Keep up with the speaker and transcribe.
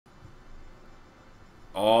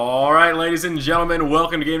All right, ladies and gentlemen,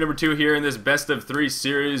 welcome to game number 2 here in this best of 3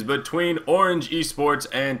 series between Orange Esports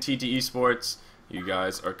and TT Esports. You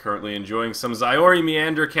guys are currently enjoying some Zyori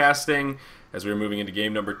Meander casting as we're moving into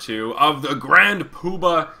game number 2 of the Grand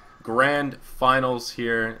Poobah Grand Finals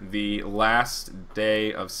here, the last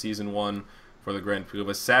day of Season 1 for the Grand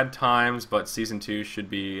Poobah. Sad times, but Season 2 should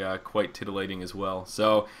be quite titillating as well.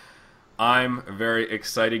 So I'm very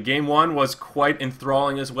excited. Game 1 was quite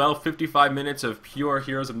enthralling as well. 55 minutes of pure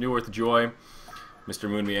Heroes of New Earth joy. Mr.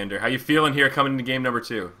 Moonmeander, how you feeling here coming into game number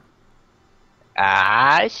 2?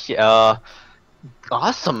 Awesome.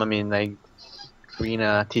 I mean, like,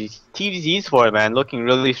 Arena TDC's for it, man, looking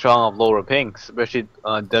really strong of lower pinks, especially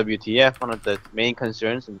WTF. One of the main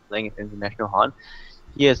concerns in playing at international hunt,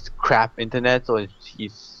 he has crap internet, so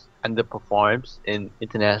he's underperforms in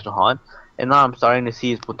international hunt. And now I'm starting to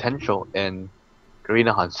see his potential in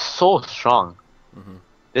Arena Hunt so strong.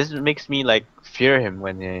 This makes me like fear him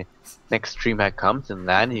when the next stream hack comes and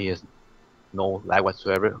land. He has no lag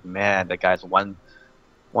whatsoever. Man, that guy's one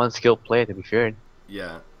skill player to be feared.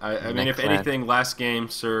 Yeah, I mean, if anything, last game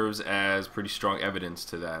serves as pretty strong evidence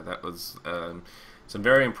to that. That was some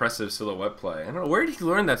very impressive silhouette play. I don't know, where did he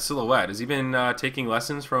learn that silhouette? Has he been taking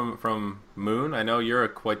lessons from Moon? I know you're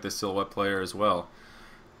quite the silhouette player as well.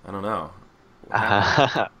 I don't know.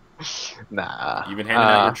 Nah. You've been handing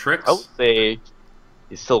out your tricks? I would say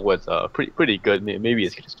his silhouette's pretty good. Maybe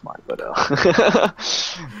he's just smart, but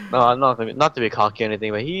no, I'm not to be cocky or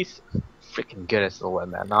anything, but he's freaking good at silhouette,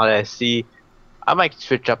 man. Now that I see, I might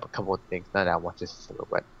switch up a couple of things now that I watch his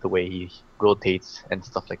silhouette, the way he rotates and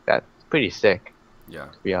stuff like that. It's pretty sick. Yeah.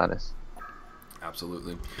 To be honest.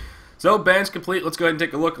 Absolutely. So, bands complete. Let's go ahead and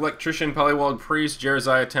take a look. Electrician, Polywog, Priest,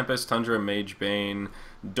 Jeremiah, Tempest, Tundra, Mage Bane,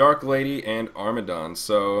 Dark Lady, and Armadon.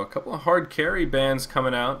 So, a couple of hard carry bands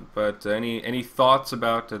coming out, but any thoughts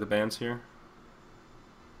about the bands here?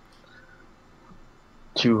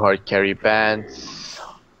 Two hard carry bands.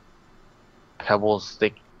 Pebbles,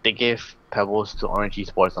 they give Pebbles to Orange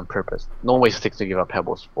Esports on purpose. No way sticks to give up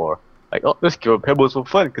Pebbles for, like, oh, let's give up Pebbles for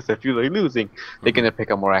fun because I feel like losing. They're gonna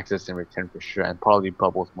pick up more access in return for sure, and probably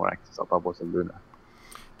Bubbles more access, or Bubbles and Luna.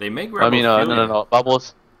 They make no,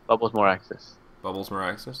 Bubbles more access. Bubbles more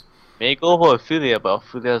access? May go for Ophelia, but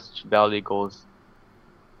Ophelia's value goes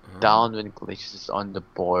down when Glacius is on the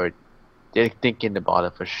board. They're thinking about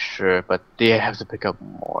it for sure, but they have to pick up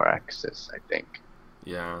more access, I think.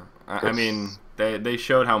 Yeah, I mean, they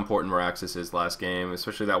showed how important Miraxis is last game,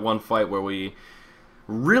 especially that one fight where we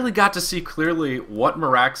really got to see clearly what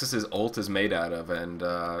Miraxis' ult is made out of, and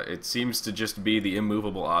it seems to just be the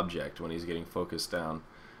immovable object when he's getting focused down.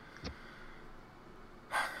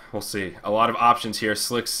 We'll see. A lot of options here.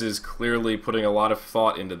 Slicks is clearly putting a lot of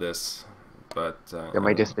thought into this, but they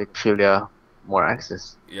might just make Ophelia more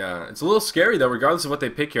access. Yeah, it's a little scary though. Regardless of what they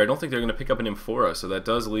pick here, I don't think they're going to pick up an Amphora, so that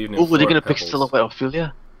does leave. Oh, they're going to pick Silhouette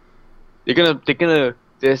Ophelia. They're gonna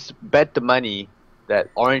just bet the money that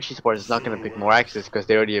Orange Esports is not going to pick more access because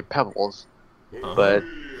they already have Pebbles. But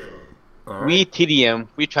we TDM,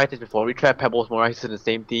 we tried this before. We tried Pebbles more access in the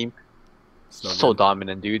same team. So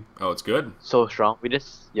dominant, dude. Oh, it's good. So strong.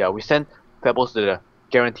 We sent Pebbles to the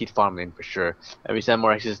guaranteed farm lane for sure, and we sent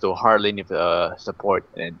more access to hard lane with support.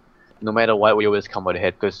 And no matter what, we always come out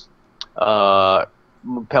ahead because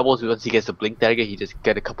Pebbles, once he gets a blink dagger, he just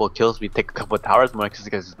get a couple of kills. We take a couple of towers. More access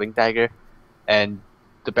gets his blink dagger, and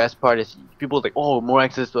the best part is people like, oh, more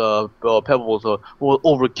access Pebbles will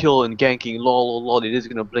overkill and ganking. Lol, they're just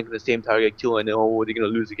gonna blink the same target kill, and oh, they're gonna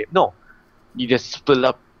lose the game. No, you just split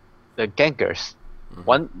up the gankers.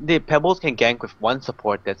 The Pebbles can gank with one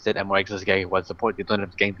support, that's it, and more access gank with one support. They don't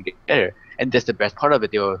have to gank together, and that's the best part of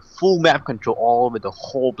it. They were full map control all over the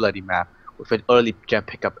whole bloody map with an early gem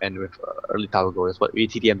pickup and with early tower goal. That's what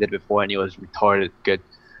VTDM did before, and it was retarded good.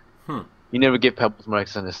 You never give Pebbles more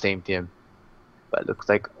access on the same team, but it looks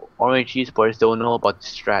like Orange Esports don't know about the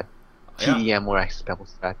strat. TDM more access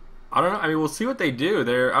Pebbles strat. I don't know. I mean, we'll see what they do.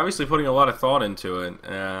 They're obviously putting a lot of thought into it.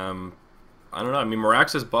 I don't know. I mean,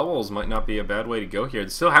 Miraxis Bubbles might not be a bad way to go here.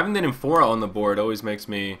 Still, having the Amphora on the board always makes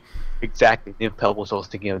me... Exactly. Pebbles, I was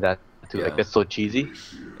thinking of that too. Yeah. Like, that's so cheesy.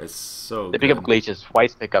 It's so They pick up Glacius.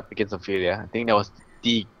 Twice pick up against Ophelia. I think that was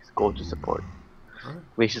the go-to support.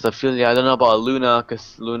 Glacius Ophelia. I don't know about Luna,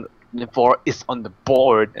 because Nymphora is on the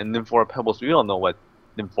board, and Nymphora Pebbles, we don't know what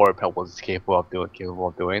Nymphora Pebbles is capable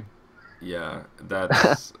of doing. Yeah,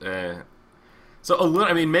 that's... So,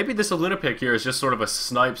 I mean, maybe this Aluna pick here is just sort of a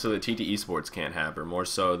snipe so that TT Esports can't have her, more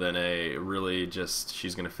so than a really just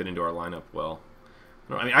she's going to fit into our lineup well.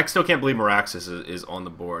 I mean, I still can't believe Miraxis is on the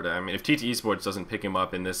board. I mean, if TT Esports doesn't pick him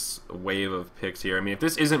up in this wave of picks here, I mean, if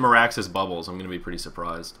this isn't Miraxis Bubbles, I'm going to be pretty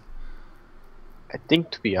surprised. I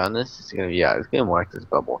think, to be honest, it's gonna be it's gonna be more Access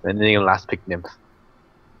Bubble, and then you're last pick Nymph.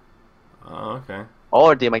 Oh, okay.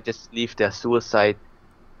 Or they might just leave their Suicide,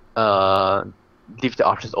 leave the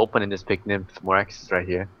options open and just pick Nymph more Access right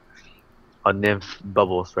here. Or Nymph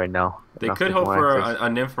Bubbles right now. They could hope for a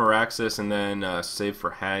Nymph Meraxis and then save for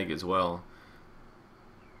Hag as well.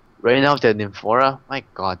 Right now, with the Nymphora, my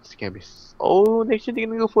god, this can be. Oh, they should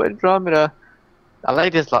gonna go for Andromeda. I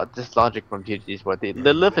like this logic from TG's, but they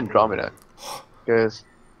live Andromeda. Because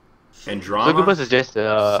Succubus is just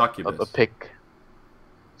a pick.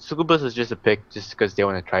 Succubus is just a pick just because they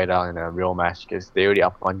want to try it out in a real match because they already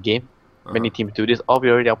up one game. Many teams do this. Oh,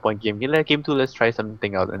 we already up one game. You let game 2, let's try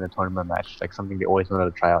something out in a tournament match, like something they always wanted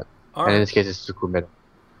to try out. And in this case, it's Succubus.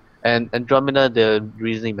 And Andromeda, the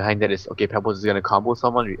reasoning behind that is, okay, Pebbles is gonna combo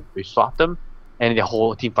someone, we swap them, and the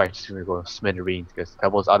whole team fight is gonna go smithereens because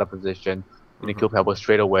Pebbles out of position. We're gonna kill Pebbles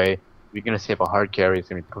straight away. We're gonna save a hard carry. It's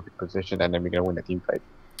gonna be perfect position, and then we're gonna win the team fight.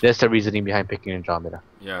 That's the reasoning behind picking Andromeda.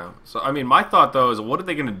 Yeah. So I mean, my thought though is, what are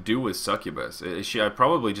they gonna do with Succubus? Is she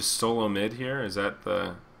probably just solo mid here? Is that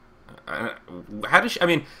the how does she? I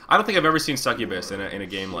mean, I don't think I've ever seen Succubus in a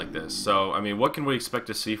game like this. So I mean, what can we expect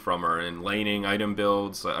to see from her in laning, item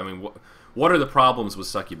builds? I mean, what are the problems with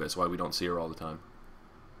Succubus? Why we don't see her all the time?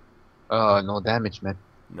 No damage, man.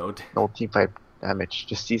 No team fight damage.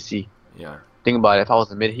 Just CC. Yeah. Think about it. If I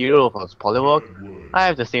was a mid hero, if I was Polywalk, I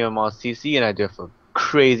have the same amount of CC and I do have a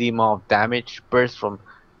crazy amount of damage burst from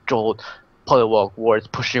Jolt, Polywalk wards,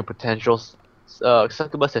 pushing potentials.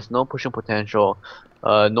 Succubus has no pushing potential,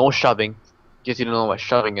 no shoving. In case you don't know what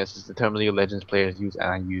shoving is, it's the term League of Legends players use and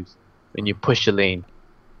I use. When you push the lane,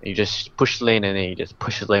 you just push the lane and then you just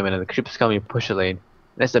push the lane, and then the creeps come, you push the lane.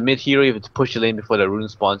 And as a mid hero, if it's push the lane before the rune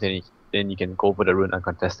spawns, then you can go for the rune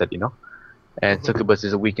uncontested, you know. And Succubus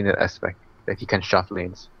is weak in that aspect, that he can shove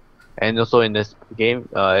lanes. And also in this game,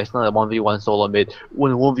 it's not a 1v1 solo mid.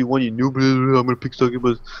 1v1 you noob, I'm gonna pick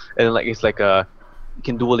Succubus. And then, like, it's like you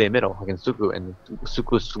can dual lane middle against Suku, and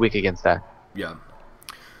Suku's weak against that. Yeah.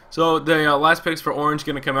 So the last picks for Orange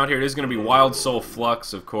going to come out here. It is going to be Wild Soul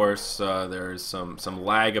Flux, of course. There's some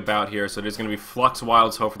lag about here, so it is going to be Flux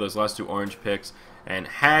Wild Soul for those last two Orange picks. And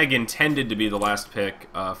Hag intended to be the last pick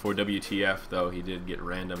for WTF, though he did get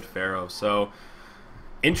randomed Pharaoh. So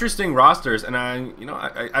interesting rosters, and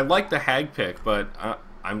I like the Hag pick, but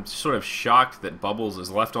I'm sort of shocked that Bubbles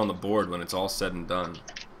is left on the board when it's all said and done.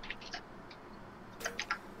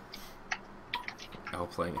 Oh,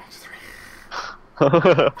 playing X3.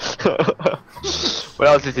 What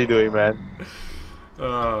else is he doing, man?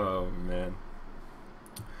 Oh, man.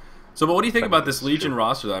 So, but what do you think about this Legion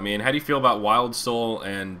roster, though? I mean, how do you feel about Wild Soul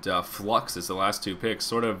and Flux as the last two picks?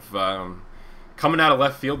 Sort of coming out of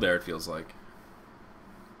left field there, it feels like.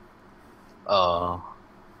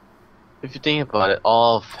 If you think about it,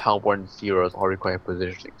 all of Hellborn's heroes all require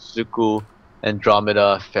positioning. Zuko,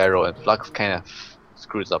 Andromeda, Pharaoh, and Flux kind of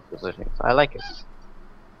screws up positioning. So I like it.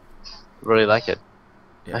 Really like it.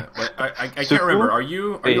 Yeah, I can't remember. Are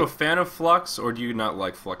you a fan of Flux, or do you not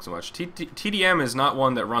like Flux so much? TDM is not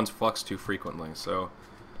one that runs Flux too frequently, so.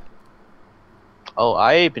 Oh,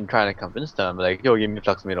 I've been trying to convince them, like, yo, give me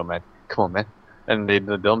Flux middle, man. Come on, man. And they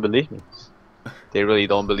don't believe me. They really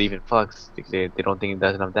don't believe in Flux. They don't think it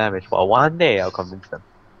does enough damage. Well, one day I'll convince them.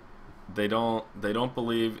 They don't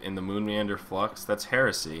believe in the Moonmeander Flux. That's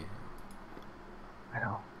heresy. I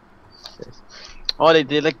know. Oh,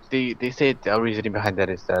 they say the reasoning behind that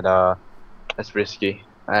is that that's risky.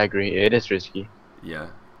 I agree, it is risky. Yeah.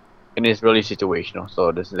 And it's really situational.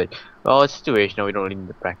 So this is like, well, it's situational. We don't really need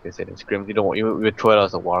to practice it in scrims. We would throw it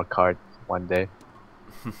as a wild card one day.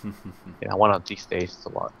 Yeah, one of these days. It's a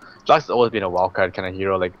lot. Flux has always been a wild card kind of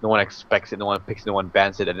hero. Like no one expects it, no one picks, no one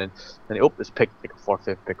bans it, and then it's picked like a 4th,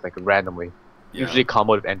 5th pick like randomly. Yeah. Usually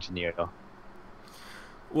combo with engineer though.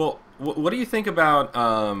 Well, what do you think about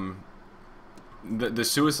the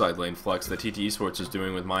suicide lane Flux that TT Esports is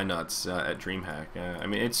doing with My Nuts at DreamHack? I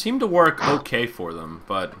mean, it seemed to work okay for them,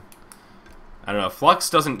 but I don't know. Flux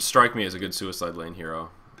doesn't strike me as a good suicide lane hero,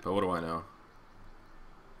 but what do I know?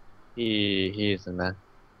 He isn't, man.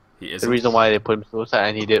 He isn't. The reason why they put him suicide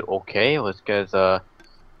and he did okay was because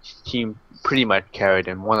his team pretty much carried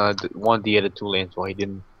him. One of the other two lanes, well, he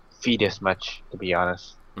didn't feed as much, to be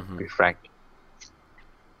honest. To be frank.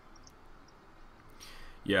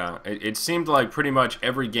 Yeah, it seemed like pretty much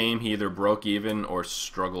every game he either broke even or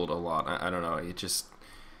struggled a lot. I don't know.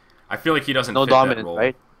 I feel like he doesn't fit dominance, that role.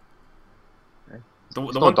 Right?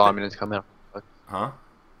 No dominance coming up. Huh?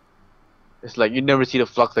 It's like you never see the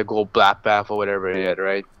Flux that go black bath or whatever yet,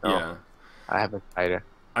 right? No. Yeah. I haven't either.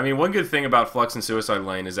 I mean, one good thing about Flux and Suicide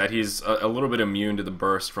Lane is that he's a little bit immune to the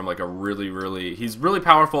burst from like a really... He's really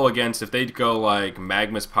powerful against, if they go like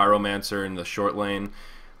Magma's Pyromancer in the short lane,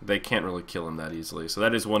 they can't really kill him that easily. So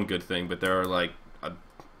that is one good thing, but there are like a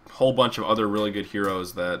whole bunch of other really good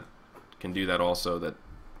heroes that can do that also that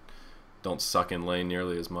don't suck in lane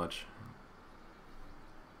nearly as much.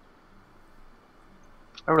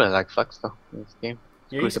 I really like Flux though in this game.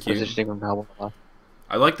 Yeah, he's cute. Positioning him help a lot.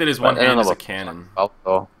 I like that his one hand is a cannon.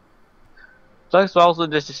 Flux also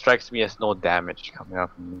just strikes me as no damage coming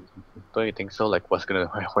out from him. Don't you think so? Like, where's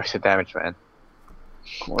the damage, man?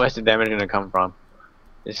 Where's the damage gonna come from?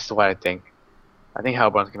 This is what I think. I think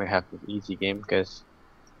Hellborn's gonna have an easy game because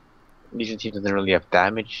Legion team doesn't really have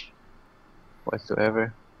damage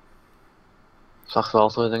whatsoever. Flux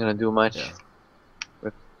also isn't gonna do much. Yeah.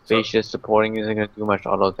 Facius supporting isn't gonna do much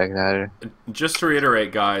auto attack either. Just to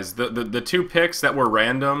reiterate, guys, the two picks that were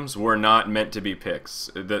randoms were not meant to be picks.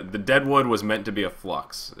 The Deadwood was meant to be a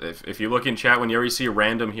Flux. If you look in chat, whenever you see a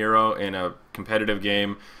random hero in a competitive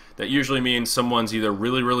game, that usually means someone's either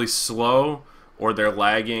really slow or they're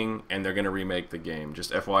lagging and they're gonna remake the game.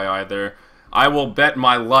 Just FYI there. I will bet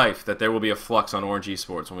my life that there will be a Flux on Orange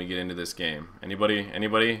Esports when we get into this game.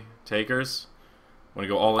 Anybody takers? Want to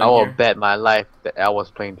go all in I will here? bet my life that I was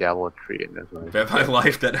playing Diablo 3 in this one. Bet my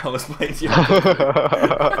life that I was playing Diablo 3.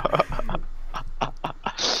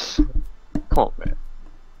 Come on, man.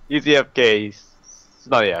 He's AFK. He's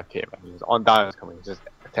not AFK, man. He's on down. He's coming. He's just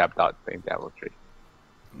tapped out playing Diablo 3.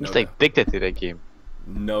 He's like addicted to that game.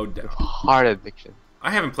 No doubt. Hard addiction.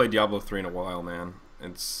 I haven't played Diablo 3 in a while, man.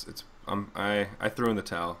 I threw in the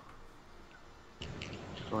towel.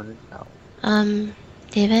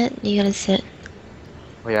 David, you gotta sit.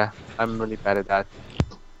 Oh yeah, I'm really bad at that.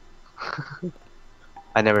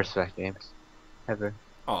 I never select games. Ever.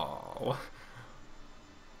 Oh.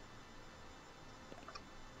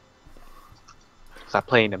 Stop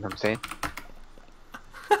playing them, I'm saying.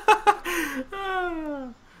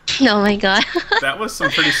 Oh my god. That was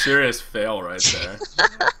some pretty serious fail right there.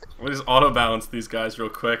 We'll just auto balance these guys real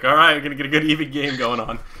quick. Alright, we're gonna get a good even game going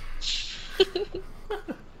on.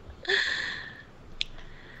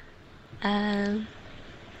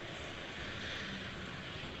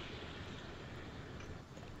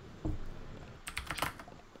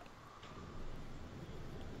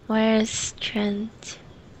 Where's Trent?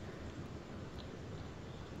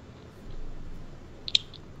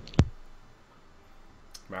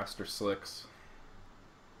 Master Slicks.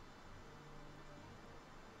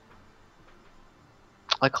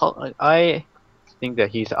 I think that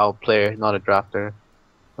he's an outplayer, not a drafter.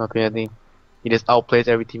 Not anything. He just outplays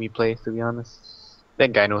every team he plays, to be honest.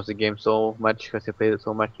 That guy knows the game so much because he plays it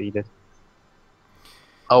so much that he just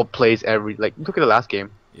outplays every. Like, look at the last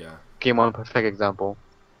game. Yeah. Game 1, perfect example.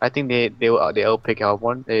 I think they outpick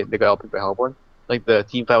Hellborn. They got outpicked by Hellborn. Like the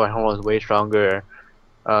team fight with Hellborn was way stronger.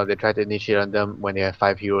 They tried to initiate on them when they had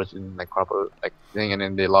 5 heroes in like proper like thing, and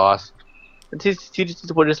then they lost. And TTE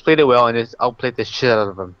just played it well and just outplayed the shit out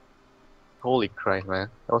of them. Holy Christ, man!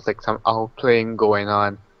 That was like some outplaying going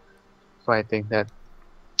on. So I think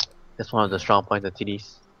that's one of the strong points of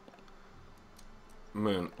TDs.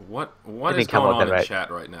 Moon, what is going on in chat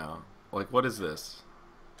right now? Like, what is this?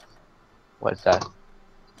 What's that?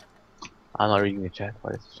 I'm not reading the chat.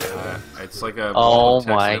 What is it? It's like a oh text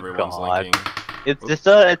my everyone's god! linking.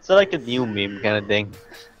 It's like a new meme kind of thing.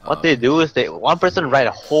 What they do is one person write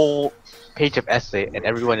a whole page of essay and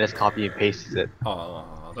everyone just copy and pastes it.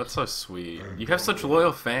 Oh, that's so sweet. You have such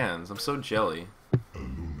loyal fans. I'm so jelly.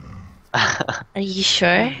 Are you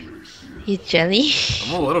sure? You jelly?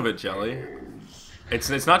 I'm a little bit jelly.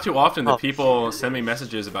 It's not too often that people send me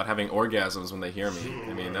messages about having orgasms when they hear me.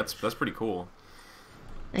 I mean, that's pretty cool.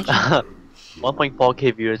 Okay.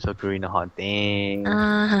 1.4k viewers for Karina Hunt. Dang.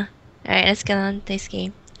 Alright, let's get on this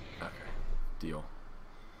game. Okay, deal.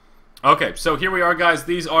 Okay, so here we are, guys.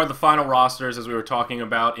 These are the final rosters as we were talking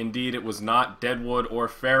about. Indeed, it was not Deadwood or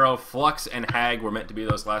Pharaoh. Flux and Hag were meant to be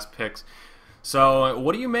those last picks. So,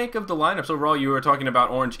 what do you make of the lineups overall? You were talking about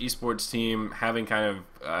Orange Esports team having kind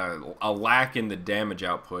of a lack in the damage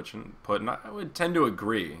output, and I would tend to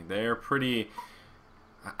agree. They're pretty...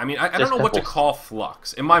 I mean, I don't know what to call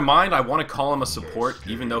Flux. In my mind, I want to call him a support,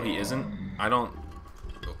 even though he isn't. I don't...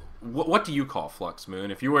 What do you call Flux,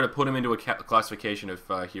 Moon? If you were to put him into a classification of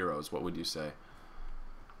heroes, what would you say?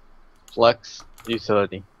 Flux,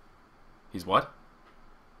 utility. He's what?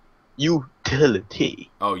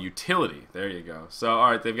 Utility. Oh, utility. There you go. So,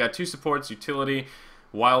 alright, they've got 2 supports, utility.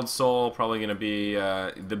 Wild Soul, probably going to be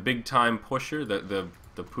the big-time pusher, the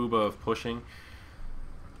Poobah of pushing.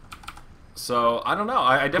 So, I don't know.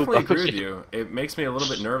 I definitely agree with you. It makes me a little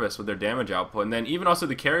bit nervous with their damage output. And then even also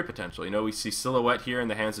the carry potential. You know, we see Silhouette here in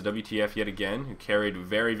the hands of WTF yet again, who carried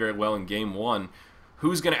very, very well in Game 1.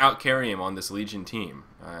 Who's going to out-carry him on this Legion team?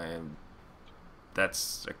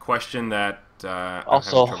 That's a question that I'm having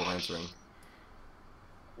trouble answering.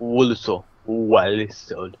 Also, well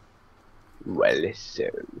sold.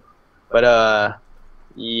 But,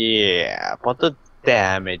 yeah, but the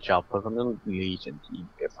damage output from the Legion team.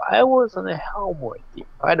 If I was on a Hellboy team,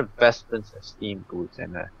 if I had investments of Steam boots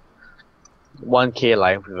and a 1k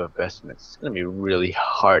life with investments, it's gonna be really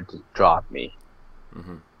hard to drop me.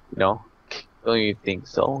 You know? Don't you think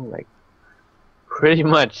so? Like, pretty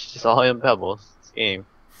much just all in pebbles this game.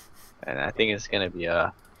 And I think it's gonna be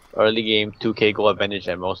a early game 2k goal advantage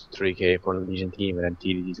and most 3k for the Legion team, and then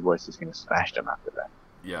TDD's worst is gonna smash them after that.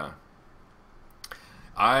 Yeah.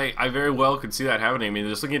 I very well could see that happening. I mean,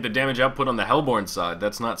 just looking at the damage output on the Hellborn side,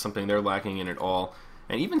 that's not something they're lacking in at all.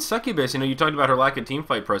 And even Succubus, you know, you talked about her lack of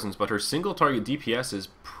teamfight presence, but her single target DPS is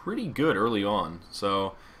pretty good early on.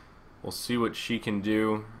 So we'll see what she can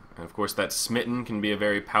do. And of course, that Smitten can be a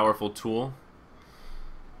very powerful tool,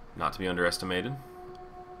 not to be underestimated.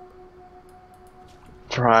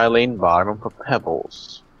 Try lane bottom for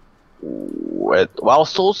Pebbles. Wow,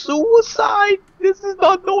 so suicide! This is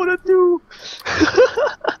not Dota 2!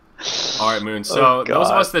 Alright, Moon, so those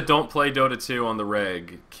of us that don't play Dota 2 on the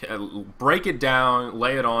reg, break it down,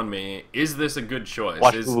 lay it on me. Is this a good choice?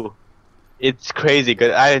 It's crazy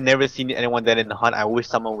good. I have never seen anyone that in the hunt. I wish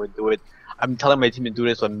someone would do it. I'm telling my team to do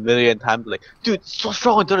this 1,000,000 times. Like, dude, it's so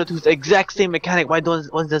strong in Dota 2. It's the exact same mechanic. Why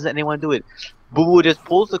doesn't anyone do it? Boo just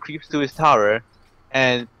pulls the creeps to his tower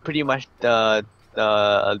and pretty much denies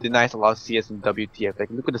a lot of CS and WTF. Like,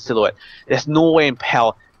 look at the silhouette. There's no way in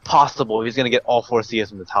hell possible he's gonna get all 4 CS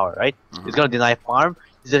from the tower, right? He's gonna deny farm.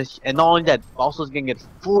 And not only that, also he's gonna get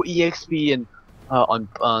full EXP and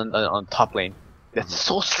on top lane. That's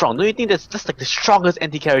so strong. Don't you think that's like the strongest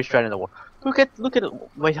anti-carry strat in the world? Look at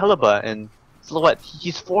my Helaba and Silhouette.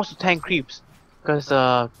 He's forced to tank creeps because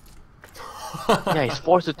yeah, he's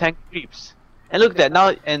forced to tank creeps. And look at that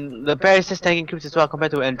now, and the Paris is tanking creeps as well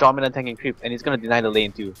compared to Andromeda tanking creeps, and he's gonna deny the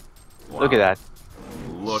lane too. Wow. Look at that.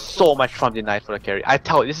 So much farm denied for the carry. I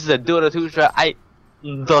tell you, this is a Dota 2 strat. I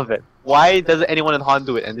love it. Why doesn't anyone in Han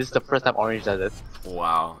do it? And this is the first time Orange does it.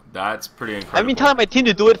 Wow, that's pretty incredible. I've been telling my team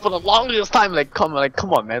to do it for the longest time. Like, come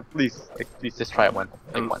on, man, please just try it once.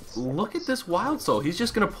 Look at this Wild Soul. He's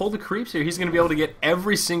just gonna pull the creeps here. He's gonna be able to get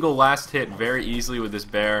every single last hit very easily with this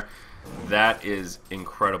bear. That is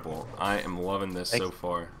incredible. I am loving this so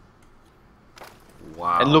far.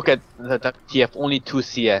 Wow. And look at the TF, only 2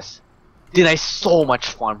 CS. Denied so much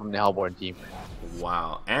farm from the Hellborn team.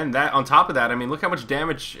 Wow. And that on top of that, I mean, look how much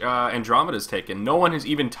damage Andromeda's taken. No one has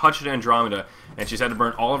even touched Andromeda, and she's had to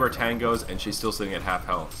burn all of her tangos, and she's still sitting at half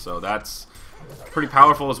health. So that's pretty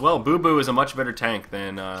powerful as well. Boo Boo is a much better tank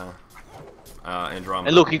than Andromeda.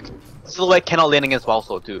 And look, Silhouette cannot lane against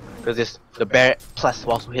Walso too, because it's the bear plus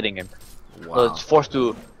Walso hitting him. Wow. So it's forced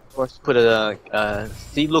to put a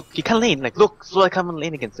see, look, he can lane. Like, look, Silhouette can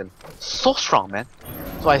lane against him. So strong, man.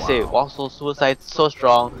 So I say, Walso suicide so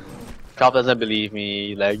strong. Drop doesn't believe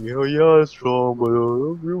me. Like, yeah, it's strong, but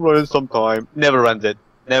you run it sometime. Never runs it.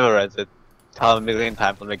 Tell him a million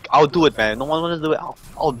times. I'm like, I'll do it, man. No one wants to do it.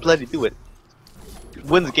 I'll bloody do it.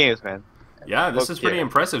 Wins games, man. Yeah, this is pretty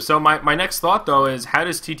impressive. So my next thought, though, is how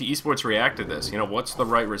does TT Esports react to this? You know, what's the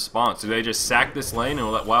right response? Do they just sack this lane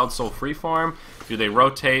and let Wild Soul free farm? Do they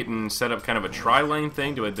rotate and set up kind of a tri-lane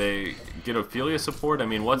thing? Do they get Ophelia support? I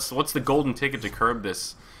mean, what's the golden ticket to curb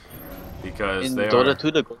this? Because in Dota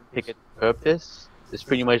 2, the golden ticket to curb this is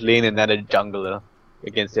pretty much lane another jungler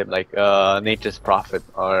against him, like Nature's Prophet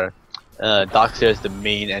or Darkseer is the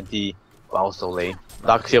main anti-Walso lane.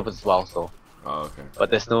 Darkseer versus Walso. Oh, okay.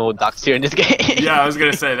 But there's no Darkseer in this game. Yeah, I was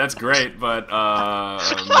gonna say that's great, but we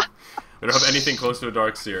don't have anything close to a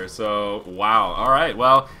Darkseer. So wow. All right.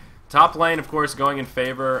 Well, top lane, of course, going in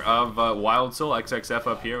favor of Wild Soul XXF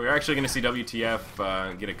up here. We're actually gonna see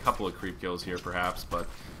WTF get a couple of creep kills here, perhaps, but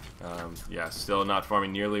yeah, still not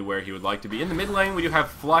farming nearly where he would like to be. In the mid lane, we do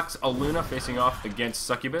have Flux Aluna facing off against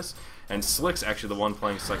Succubus, and Slick's actually the one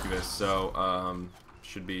playing Succubus. So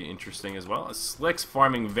should be interesting as well. Slick's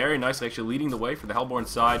farming very nicely, actually leading the way for the Hellborn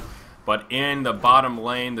side. But in the bottom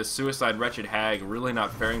lane, the Suicide Wretched Hag really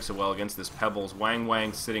not faring so well against this Pebbles. Wang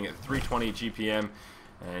Wang sitting at 320 GPM,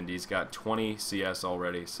 and he's got 20 CS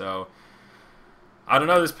already. So I don't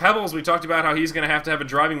know, this Pebbles, we talked about how he's going to have a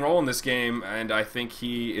driving role in this game, and I think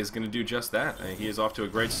he is going to do just that. He is off to a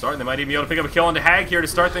great start, and they might even be able to pick up a kill onto Hag here to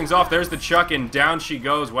start things off. There's the Chuck, and down she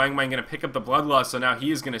goes. Wang Wang going to pick up the Bloodlust, so now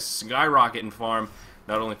he is going to skyrocket in farm.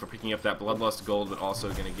 not only for picking up that Bloodlust gold, but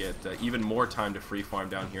also going to get even more time to free farm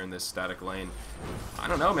down here in this static lane. I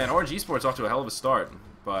don't know, man. ORGE Esports off to a hell of a start.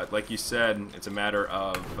 But like you said, it's a matter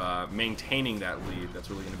of maintaining that lead. That's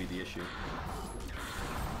really going to be the issue.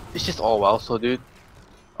 It's just all also, dude.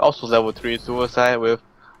 Also level 3 suicide with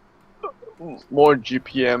more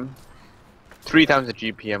GPM. 3 times the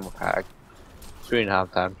GPM of Hag.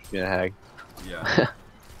 3.5 times being a Hag. Yeah.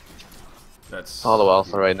 That's all the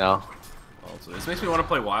also right now. Also, this makes me want to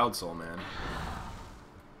play Wild Soul, man.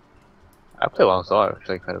 I play Wild Soul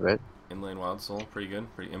actually quite a bit. Inlane Wild Soul, pretty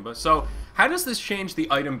good, pretty imba. So, how does this change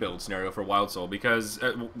the item build scenario for Wild Soul? Because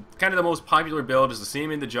kind of the most popular build is to see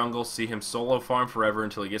him in the jungle, see him solo farm forever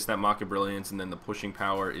until he gets that Mock of Brilliance, and then the pushing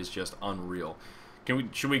power is just unreal.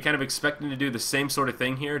 Should we kind of expect him to do the same sort of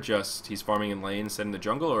thing here, just he's farming in lane instead in the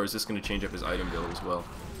jungle, or is this going to change up his item build as well?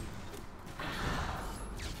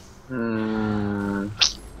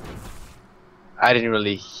 I didn't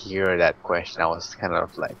really hear that question. I was kind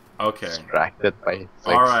of like distracted by.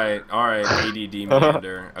 All right, ADD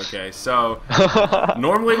Meander. Okay, so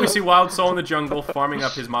normally we see Wild Soul in the jungle farming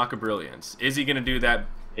up his Mock of Brilliance. Is he going to do that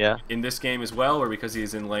in this game as well, or because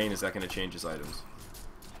he's in lane, is that going to change his items?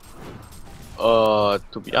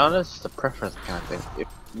 To be honest, it's a preference kind of thing.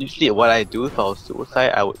 Usually what I do if I was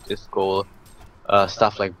suicide, I would just go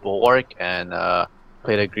stuff like Bulwark and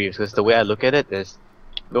play the Greaves, because the way I look at it is,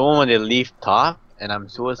 the moment they leave top and I'm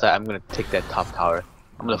suicide, I'm gonna take that top tower.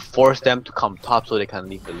 I'm gonna force them to come top so they can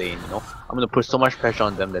leave the lane, you know? I'm gonna put so much pressure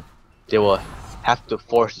on them that they will have to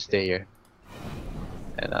force to stay here.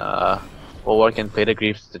 And Bulwark and play the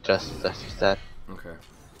Greaves to just that. Okay.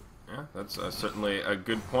 Yeah, that's certainly a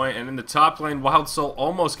good point. And in the top lane, Wild Soul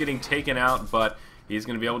almost getting taken out, but he's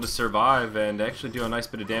going to be able to survive and actually do a nice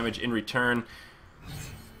bit of damage in return.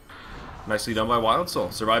 Nicely done by Wild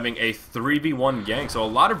Soul, surviving a 3v1 gank. So a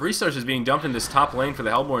lot of resources being dumped in this top lane for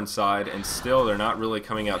the Hellborn side, and still they're not really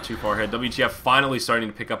coming out too far ahead. WTF finally starting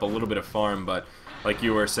to pick up a little bit of farm, but like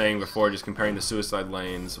you were saying before, just comparing the suicide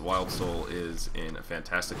lanes, Wild Soul is in a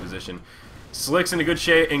fantastic position. Slick's in good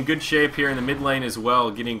shape here in the mid lane as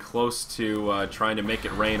well, getting close to trying to make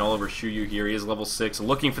it rain all over Shuyu here. He is level 6,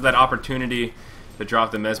 looking for that opportunity to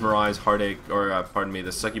drop the Mesmerize Heartache, or pardon me,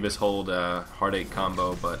 the Succubus Hold Heartache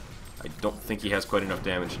combo, but I don't think he has quite enough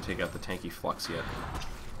damage to take out the tanky Flux yet.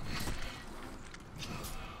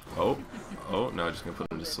 Oh, no, just gonna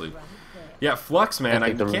put him to sleep. Yeah, Flux, man,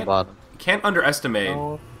 I can't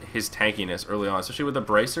underestimate his tankiness early on, especially with the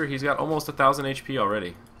Bracer. He's got almost 1,000 HP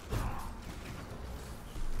already.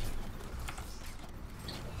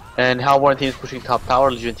 And Hellborn team is pushing top tower,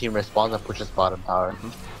 Legion team responds and pushes bottom tower.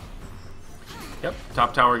 Yep,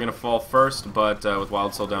 top tower going to fall first, but with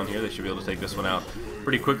Wild Soul down here, they should be able to take this one out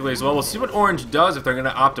pretty quickly as well. We'll see what Orange does, if they're going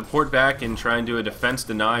to opt to port back and try and do a defense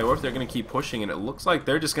deny, or if they're going to keep pushing, and it looks like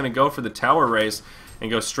they're just going to go for the tower race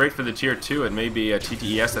and go straight for the tier 2. It may be a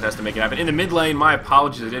TTES that has to make it happen. In the mid lane, my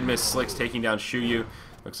apologies, I did miss Slicks taking down Shuyu.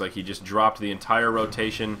 Looks like he just dropped the entire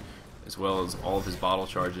rotation, as well as all of his bottle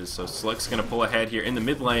charges. So Slick's going to pull ahead here in the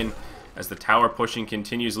mid lane as the tower pushing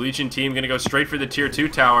continues. Legion team going to go straight for the tier 2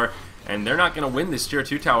 tower, and they're not going to win this tier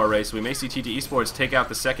 2 tower race. We may see TT Esports take out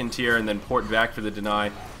the second tier and then port back for the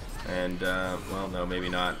deny. And, well, no, maybe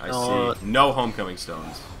not. I see no homecoming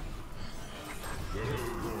stones.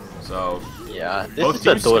 So, yeah, this is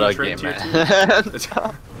a Dota game, man.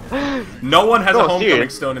 No one has a homecoming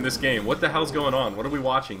stone in this game. What the hell's going on? What are we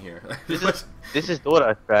watching here? This is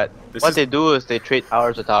Dota, Fred. What they do is they trade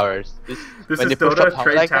towers with towers. This is Dota,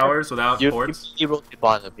 trade towers without ports? You rotate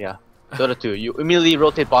bottom, yeah. Dota 2. You immediately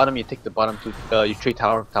rotate bottom, you take the bottom to, you trade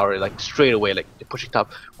tower, like straight away, like you're pushing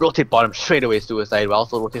top. Rotate bottom straight away, suicide. We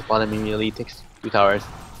also rotate bottom immediately, takes 2 towers.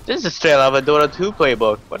 This is straight out of a Dota 2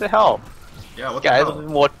 playbook. What the hell? Yeah, what the hell?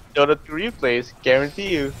 Guys, watch Dota 2 replays, guarantee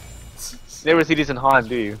you. Never see this in Han,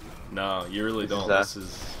 do you? No, you really don't. This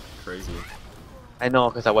is crazy. I know,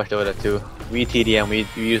 because I watched Dota 2. We TDM, we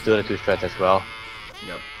use Dota 2 strats as well.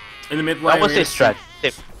 Yep. In the mid lane, I would say strat.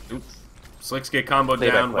 Oops. Slicks get comboed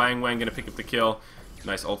down. Wang Wang gonna pick up the kill.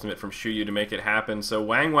 Nice ultimate from Shuyu to make it happen. So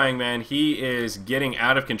Wang Wang, man, he is getting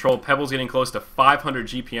out of control. Pebble's getting close to 500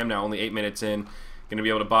 GPM now, only 8 minutes in. Gonna be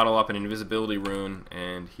able to bottle up an invisibility rune,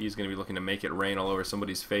 and he's gonna be looking to make it rain all over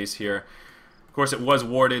somebody's face here. Of course, it was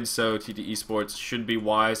warded, so TT Esports should be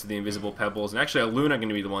wise to the invisible pebbles. And actually, Aluna going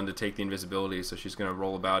to be the one to take the invisibility, so she's going to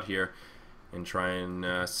roll about here and try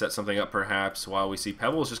and set something up, perhaps, while we see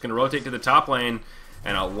Pebbles just going to rotate to the top lane.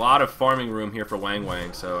 And a lot of farming room here for Wang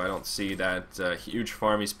Wang, so I don't see that huge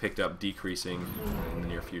farm he's picked up decreasing in the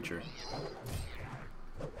near future.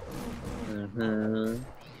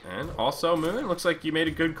 And also, Moon, looks like you made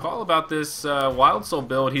a good call about this Wild Soul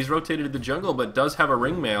build. He's rotated to the jungle, but does have a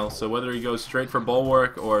ring mail, so whether he goes straight for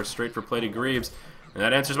Bulwark or straight for Plated Greaves, and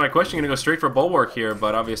that answers my question. Going to go straight for Bulwark here,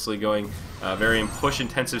 but obviously going very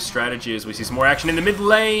push-intensive strategy as we see some more action in the mid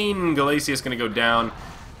lane. Galasius going to go down.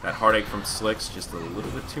 That heartache from Slicks just a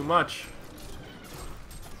little bit too much.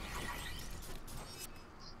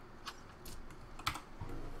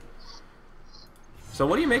 So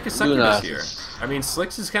what do you make of Succubus here? I mean,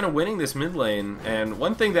 Slicks is kind of winning this mid lane, and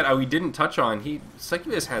one thing that we didn't touch on,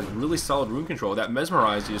 Succubus has really solid rune control. That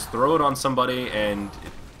Mesmerize, you just throw it on somebody, and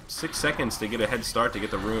 6 seconds to get a head start to get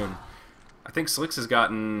the rune. I think Slicks has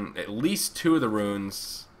gotten at least 2 of the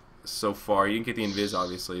runes so far. He didn't get the Invis,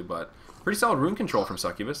 obviously, but pretty solid rune control from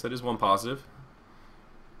Succubus. That is one positive.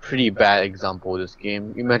 Pretty bad example of this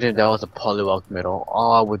game. Imagine if that was a Polywalk middle.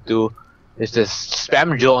 All I would do is just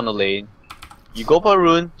spam Joe on the lane. You go for a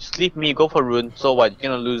rune, sleep me, go for a rune, so what? You're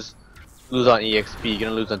gonna lose on EXP, you're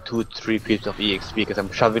gonna lose on 2-3 creeps of EXP because I'm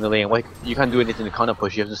shoving the lane. What, you can't do anything to counter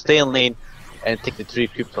push, you have to stay in lane and take the 3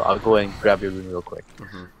 creeps, so I'll go and grab your rune real quick.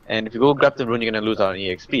 And if you go grab the rune, you're gonna lose on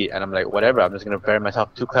EXP, and I'm like, whatever, I'm just gonna bury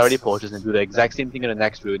myself 2 clarity potions and do the exact same thing in the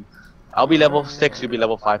next rune. I'll be level 6, you'll be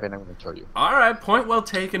level 5, and I'm gonna kill you. Alright, point well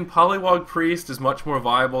taken. Polywog Priest is much more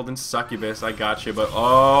viable than Succubus, I got you, but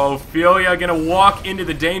oh, Ophelia gonna walk into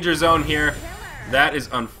the danger zone here. That is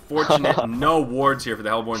unfortunate. No wards here for the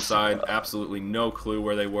Hellborn side. Absolutely no clue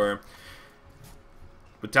where they were.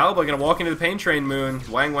 But Talibah going to walk into the Pain Train, Moon.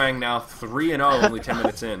 Wang Wang now 3-0, only 10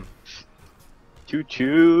 minutes in.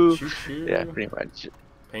 Choo-choo. Choo-choo. Yeah, pretty much.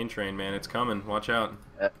 Pain Train, man. It's coming. Watch out.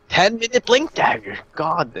 10-minute Blink Dagger.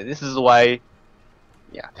 God, this is why...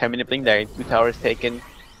 Yeah, 10-minute Blink Dagger. 2 towers taken.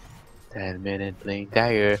 10-minute Blink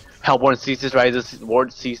Dagger. Hellborn sees this, rises.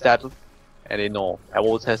 Ward sees that. And they know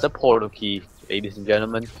Pebbles has a portal key, ladies and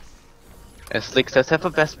gentlemen. And Slicks does have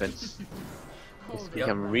investments. Just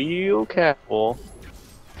become real careful.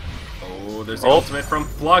 Oh, there's the ultimate from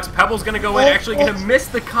Flux. Pebble's gonna go in, actually gonna miss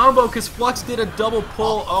the combo because Flux did a double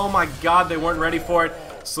pull. Oh my god, they weren't ready for it.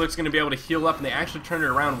 Slick's gonna be able to heal up, and they actually turn it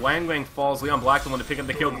around. Wang Wang falls. Leon Black the one to pick up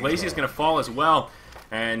the kill. Glacius gonna fall as well.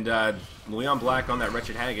 And Leon Black on that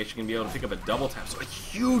Wretched Hag actually gonna be able to pick up a double tap. So a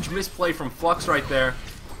huge misplay from Flux right there.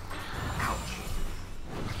 Ouch.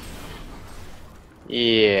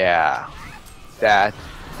 Yeah. That's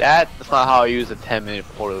not how I use a 10-minute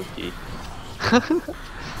portal key.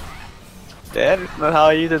 That is not how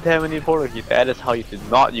I use a 10-minute portal key. That is how you do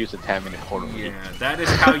not use a 10-minute portal key. Yeah, that is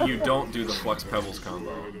how you don't do the Flux Pebbles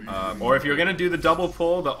combo. Or if you're going to do the double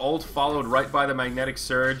pull, the ult followed right by the Magnetic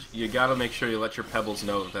Surge, you got to make sure you let your Pebbles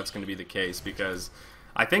know that that's going to be the case, because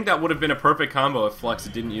I think that would have been a perfect combo if Flux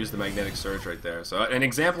didn't use the Magnetic Surge right there. So an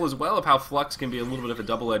example as well of how Flux can be a little bit of a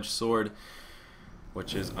double-edged sword,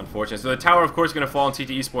 which is unfortunate. So the tower, of course, going to fall, and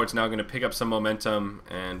TT Esports now going to pick up some momentum,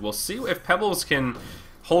 and we'll see if Pebbles can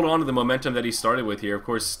hold on to the momentum that he started with here. Of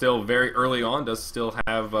course, still very early on, does still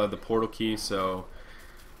have the portal key, so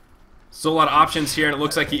still a lot of options here, and it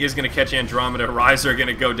looks like he is going to catch Andromeda. Riser going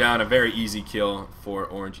to go down, a very easy kill for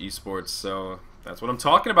Orange Esports, so that's what I'm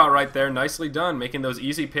talking about right there. Nicely done, making those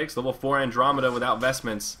easy picks. Level 4 Andromeda without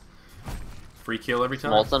vestments. Free kill every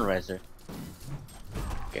time. Small Sun Riser.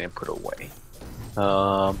 Getting put away.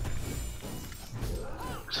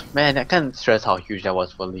 Man, I can't stress how huge that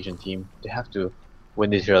was for the Legion team. They have to win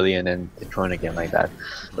this early and then dethrone again like that.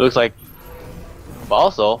 It looks like, but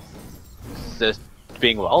also, just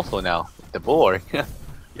being also now the Bulwark.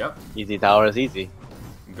 Yep. Easy tower is easy.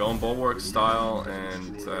 Going Bulwark style,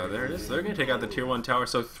 and there it is. They're going to take out the Tier 1 tower.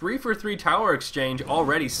 So 3 for 3 tower exchange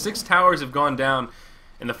already. 6 towers have gone down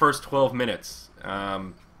in the first 12 minutes.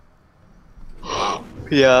 Wow.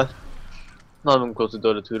 Yeah. Not even close to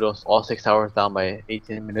Dota 2 though. All 6 towers down by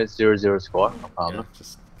 18 minutes, 0-0 score. No problem. Yeah,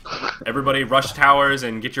 just everybody rush towers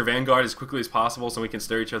and get your Vanguard as quickly as possible so we can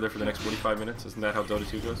stare each other for the next 45 minutes. Isn't that how Dota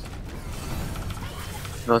 2 goes?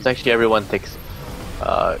 No, it's actually everyone takes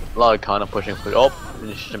a lot of counter pushing for. Oh,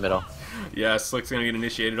 finish the middle. Yeah, Slick's going to get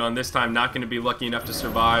initiated on. This time not going to be lucky enough to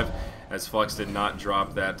survive, as Flux did not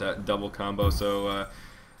drop that double combo. So,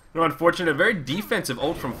 unfortunate. A very defensive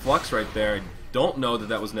ult from Flux right there. I don't know that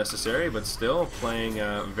that was necessary, but still playing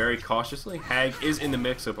very cautiously. Hag is in the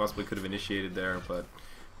mix, so possibly could have initiated there, but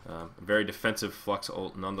a very defensive Flux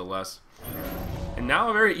ult nonetheless. And now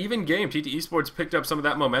a very even game. TT Esports picked up some of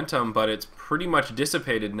that momentum, but it's pretty much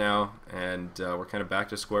dissipated now, and we're kind of back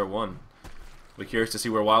to square one. We're curious to see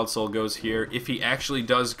where Wild Soul goes here. If he actually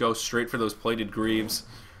does go straight for those plated greaves,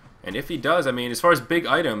 and if he does, I mean, as far as big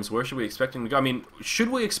items, where should we expect him to go? I mean, should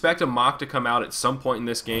we expect a mock to come out at some point in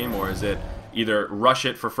this game, or is it either rush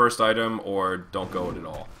it for first item or don't go it at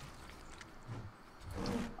all?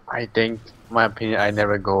 I think, my opinion, I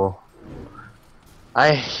never go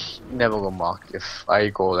Mock if I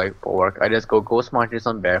go like Bulwark. I just go Ghost Marches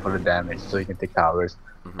on Bear for the damage so you can take towers.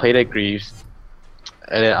 Play the Greaves,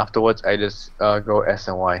 and then afterwards I just go S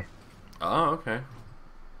and Y. Oh, okay.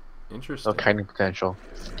 Interesting. So kind of potential.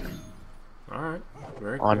 Alright,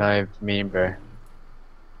 very cool. On a main Bear.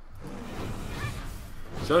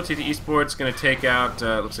 So TT Esports going to take out,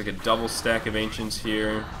 looks like a double stack of Ancients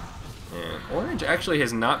here. And Orange actually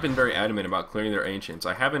has not been very adamant about clearing their Ancients.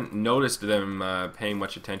 I haven't noticed them paying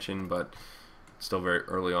much attention, but still very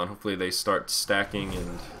early on. Hopefully they start stacking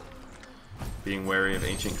and being wary of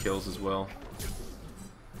Ancient kills as well.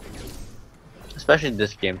 Especially in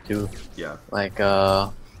this game too. Yeah. Like,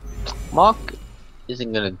 Mock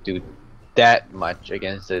isn't gonna do that much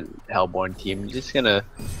against the Hellborn team. He's just gonna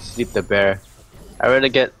sleep the Bear. I'd rather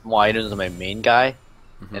get more items on my main guy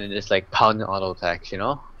and then just like pound auto attacks, you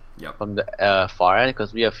know? Yep. From the far end,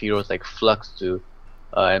 because we have heroes like Flux to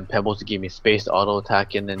and Pebbles to give me space to auto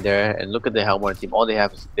attack in and there. And look at the Hellborn team. All they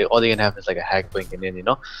can have is like a hack blink and then, you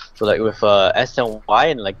know. So like with S and Y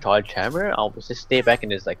and like Charge Hammer, I'll just stay back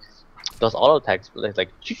and just like those auto attacks like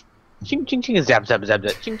ching ching ching zap zap zap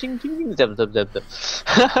zap ching ching ching ching zap zap zap zap.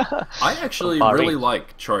 I actually really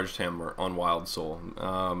like Charged Hammer on Wild Soul.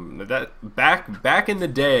 That back in the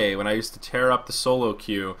day when I used to tear up the solo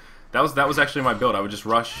queue, that was actually my build. I would just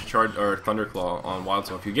rush Charge or Thunderclaw on Wild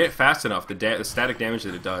Soul. If you get it fast enough, the static damage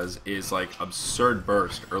that it does is like absurd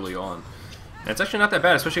burst early on. And it's actually not that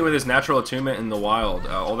bad, especially with his natural attunement in the wild,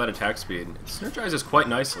 all that attack speed. It synergizes quite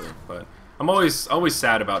nicely, but I'm always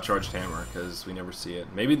sad about Charged Hammer because we never see it.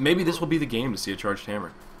 Maybe this will be the game to see a Charged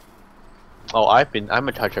Hammer. Oh, I'm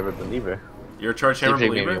a Charged Hammer believer. You're a Charged Hammer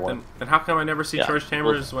believer? Then how come I never see Charged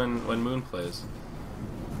Hammers when Moon plays?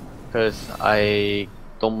 Because I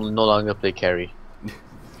don't no longer play carry.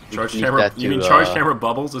 Charged Hammer? You mean Charged Hammer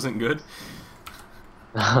Bubbles isn't good?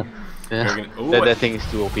 Yeah. Gonna, that thing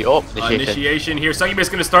is too OP. Oh, initiation here. Succubus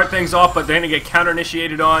going to start things off, but they're going to get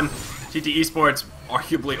counter-initiated on. TT Esports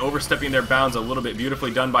arguably overstepping their bounds a little bit.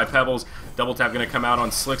 Beautifully done by Pebbles. Double tap going to come out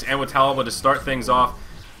on Slicks and Watalva to start things off.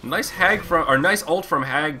 Nice nice ult from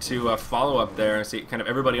Hag to follow up there. See, kind of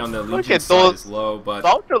everybody on the Legion side is low, but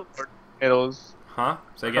Voucher tornadoes. Huh?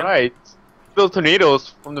 Say again. Right. Those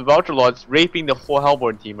tornadoes from the Voucher Lords raping the whole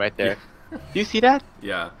Hellborn team right there. Do you see that?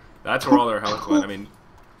 Yeah, that's where all their health went. I mean,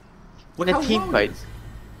 look how team low fight. it is.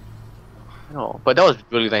 No, but that was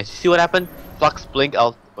really nice. You see what happened? Flux blink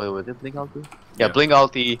out. Wait, was it blink ulti? Yeah, blink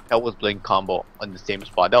ulti. That was blink combo on the same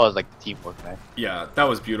spot. That was like teamwork, man. Yeah, that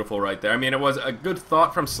was beautiful right there. I mean, it was a good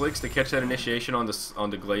thought from Slicks to catch that initiation on the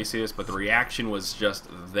Glacius, but the reaction was just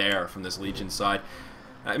there from this Legion side.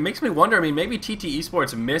 It makes me wonder. I mean, maybe TT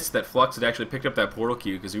Esports missed that Flux had actually picked up that portal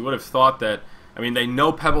key because you would have thought that. I mean, they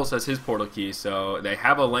know Pebbles has his portal key, so they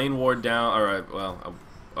have a lane ward down. Or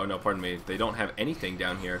oh no, pardon me. They don't have anything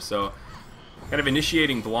down here, so. Kind of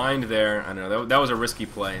initiating blind there. I don't know, that was a risky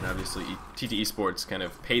play, and obviously TT Esports kind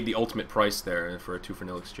of paid the ultimate price there for a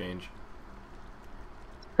 2-for-0 exchange.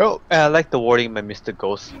 Oh, I like the warding by Mr.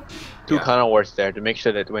 Ghost. Two counter wards there to make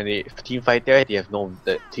sure that when they team fight there, they have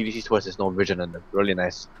the TT Esports has no vision on them. Really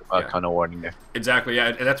nice counter warding there. Exactly, yeah.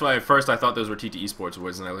 And that's why at first I thought those were TT Esports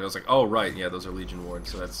wards, and I was like, oh right, yeah, those are Legion wards.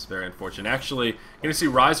 So that's very unfortunate. Actually, you're gonna see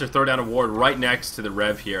Riser throw down a ward right next to the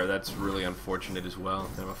Rev here. That's really unfortunate as well.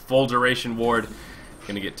 Kind of a full duration ward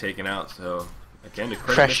gonna get taken out. So again, to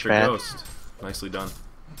credit Mr. Ghost, nicely done.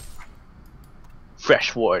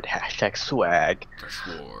 Fresh ward, hashtag swag.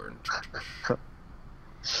 Fresh ward.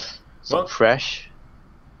 So fresh.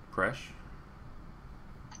 Fresh?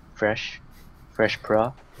 Fresh. Fresh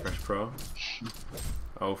Pro. Fresh Pro?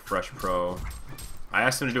 Oh, Fresh Pro. I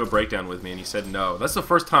asked him to do a breakdown with me and he said no. That's the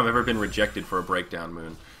first time I've ever been rejected for a breakdown,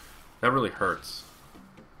 Moon. That really hurts.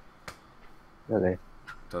 Really? It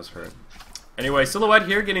does hurt. Anyway, Silhouette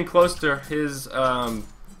here getting close to his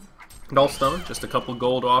Nullstone, just a couple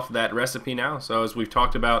gold off that recipe now. So as we've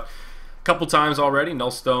talked about a couple times already,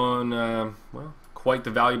 Nullstone, well, quite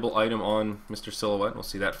the valuable item on Mr. Silhouette. We'll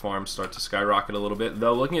see that farm start to skyrocket a little bit.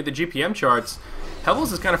 Though looking at the GPM charts,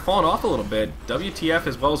 Pebbles has kind of fallen off a little bit. WTF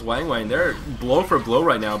as well as Wang Wang, they're blow for blow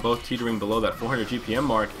right now, both teetering below that 400 GPM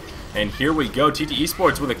mark. And here we go, TT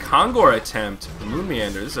Esports with a Kongor attempt.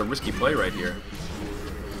 Moonmeander, this is a risky play right here.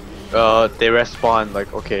 They respawn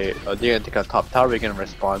like, okay, they're gonna take a top tower, we're gonna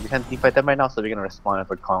respawn. We can't team fight them right now, so we're gonna respawn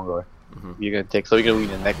for Kongor. We're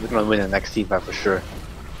gonna win the next team fight for sure.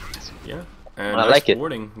 Yeah. And I like it.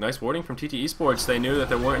 Nice warding from TT Esports. They knew that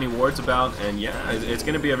there weren't any wards about, and yeah, it's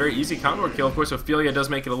going to be a very easy Kongor kill. Of course, Ophelia does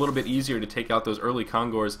make it a little bit easier to take out those early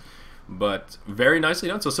Kongors, but very nicely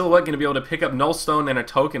done. So Silhouette going to be able to pick up Nullstone and a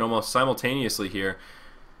token almost simultaneously here.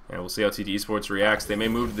 And we'll see how TT Esports reacts. They may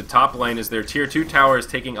move to the top lane as their tier 2 tower is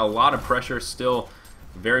taking a lot of pressure. Still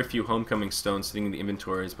very few homecoming stones sitting in the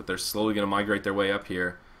inventories, but they're slowly going to migrate their way up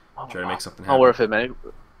here. Try to make something happen. Not worth it, man.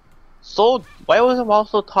 So, why wasn't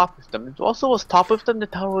also top with them? If also was top with them, the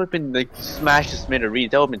tower would have been like smashed just made a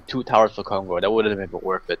read. That would have been 2 towers for Congo. That would have been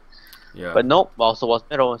worth it. Yeah. But nope, also was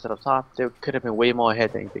middle instead of top. They could have been way more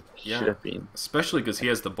ahead than they should have been. Especially because he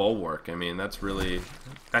has the bulwark. I mean, that's really...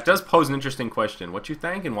 That does pose an interesting question. What you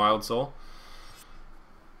thinking, Wild Soul?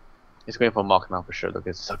 He's going for Mock now for sure. Look,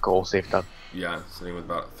 it's a goal saved up. Yeah, sitting with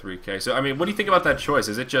about 3k. So, I mean, what do you think about that choice?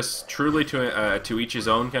 Is it just truly to each his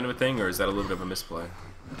own kind of a thing, or is that a little bit of a misplay?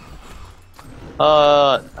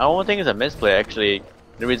 I don't think it's a misplay, actually.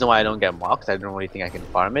 The reason why I don't get Mock is I don't really think I can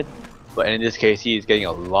farm it. But in this case, he's getting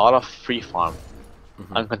a lot of free farm.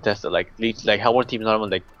 Uncontested, like how one team is not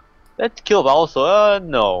like, let's kill Valso.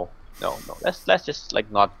 No. Let's just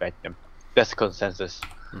like not bet them. That's the consensus.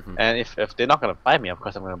 And if they're not gonna buy me, of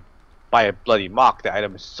course I'm gonna buy a bloody Mock. The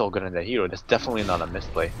item is so good in the hero. That's definitely not a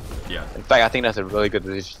misplay. Yeah. In fact, I think that's a really good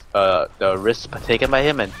the risk taken by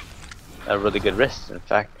him, and a really good risk. In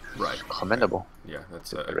fact, commendable. Yeah,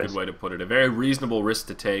 that's a good way to put it. A very reasonable risk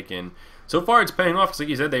to take, and so far it's paying off. Because like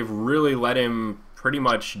you said, they've really let him pretty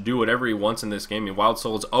much do whatever he wants in this game. I mean, Wild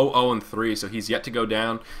Soul is 0-0-3, so he's yet to go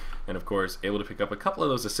down. And of course, able to pick up a couple of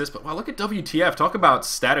those assists. But wow, look at WTF. Talk about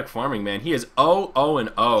static farming, man. He is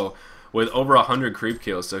 0-0-0 with over 100 creep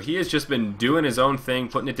kills. So he has just been doing his own thing,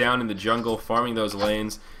 putting it down in the jungle, farming those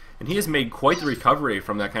lanes. And he has made quite the recovery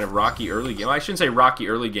from that kind of rocky early game. I shouldn't say rocky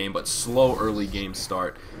early game, but slow early game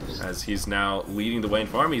start. As he's now leading the way in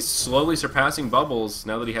farm. He's slowly surpassing Bubbles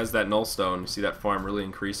now that he has that Null Stone. You see that farm really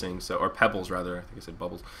increasing. So, or Pebbles, rather. I think I said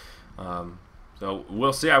Bubbles. So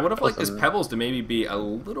we'll see. I would have liked his Pebbles to maybe be a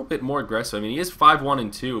little bit more aggressive. I mean, he is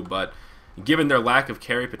 5-1-2, but given their lack of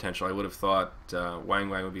carry potential, I would have thought Wang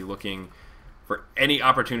Wang would be looking for any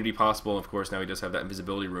opportunity possible. Of course, now he does have that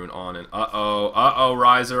invisibility rune on, and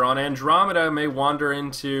Riser on Andromeda may wander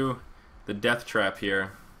into the death trap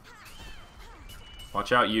here.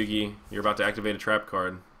 Watch out, Yugi. You're about to activate a trap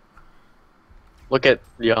card. Look at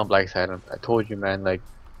Leon Black's item. I told you, man, like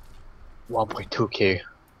 1.2k.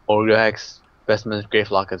 ORGE, Specimens,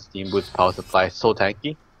 Gravelock as team boots, power supply, so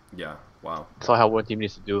tanky. Yeah, wow. That's how one team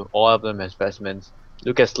needs to do. All of them has Specimens.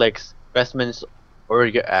 Look at Slicks, Specimens,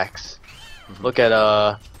 ORGE X. Look at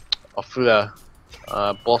Afula,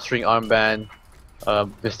 Bolstering Armband,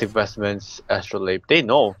 Mystic Vestments, Astrolabe. They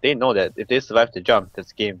know that if they survive the jump,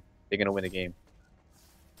 that's game. They're gonna win the game.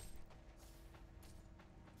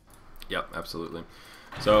 Yep, absolutely.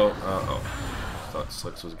 So, thought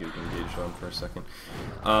Slicks was getting engaged on for a second.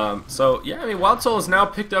 So yeah, I mean, Wild Soul has now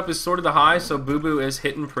picked up his Sword of the High, so Boo Boo is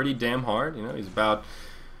hitting pretty damn hard. You know, he's about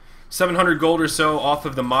 700 gold or so off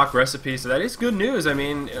of the Mock recipe, so that is good news. I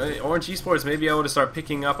mean, Orange Esports may be able to start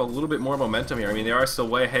picking up a little bit more momentum here. I mean, they are still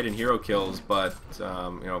way ahead in hero kills, but you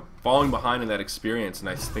know, falling behind in that experience, and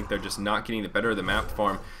I think they're just not getting the better of the map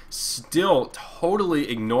farm. Still totally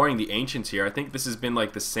ignoring the Ancients here. I think this has been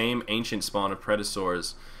like the same Ancient spawn of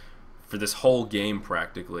Predators for this whole game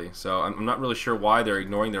practically. So I'm not really sure why they're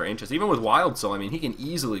ignoring their Ancients. Even with Wild Soul, I mean, he can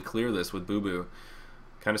easily clear this with Boo Boo.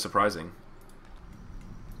 Kind of surprising.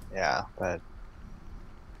 Yeah, but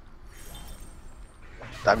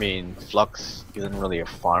I mean, Flux isn't really a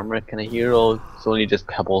farmer kind of hero. It's only just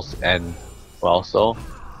Pebbles and Wild Soul.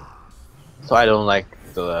 So I don't like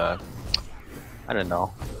the. I don't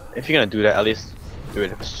know. If you're gonna do that, at least do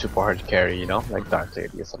it super hard to carry. You know, like Dark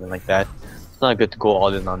Lady or something like that. It's not good to go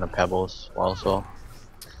all in on the Pebbles also.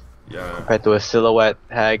 Yeah. Compared to a Silhouette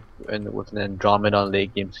Hag and with an Andromeda on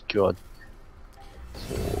late game secured.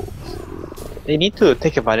 So they need to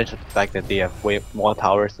take advantage of the fact that they have way more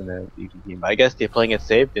towers than the UG team. I guess they're playing it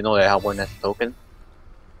safe. They know that Hellborn has a token.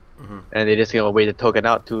 And they're just gonna wait the token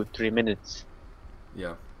out 2-3 minutes.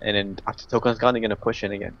 Yeah. And then after the token's gone, they're gonna push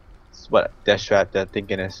in again. That's what their strat, their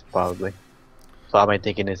thinking is probably. So how my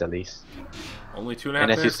thinking is at least. Only 2.5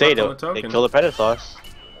 and as you minutes say, left on the they token. kill the Predators.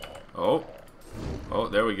 Oh,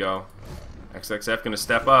 there we go. XXF gonna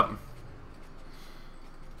step up.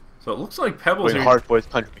 So it looks like Pebbles Going hard for his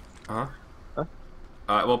country.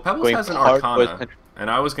 Well, Pebbles Going has an hard for his Arcana, country. and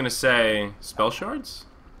I was gonna say Spell Shards.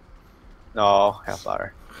 No,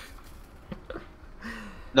 Hellflower.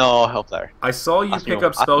 No, Hellflower. I saw you pick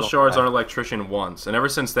up Spell Arsenal Shards Fire. on Electrician once, and ever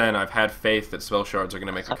since then I've had faith that Spell Shards are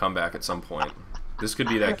gonna make a comeback at some point. This could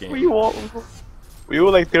be that game. We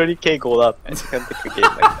were like 30k gold up and can't pick a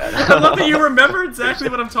game like that. I love that you remember exactly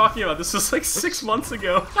what I'm talking about. This was like 6 months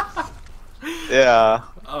ago. Yeah.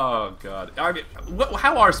 Oh god. I mean,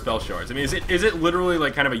 how are spell shards? I mean, is it literally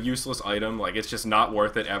like kind of a useless item? Like it's just not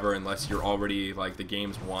worth it ever unless you're already like the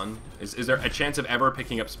game's won? Is there a chance of ever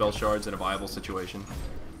picking up spell shards in a viable situation?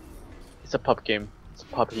 It's a pub game. It's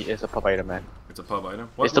a pub item, man. It's a pub item.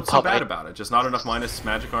 What's so bad about it? Just not enough minus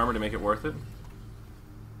magic armor to make it worth it?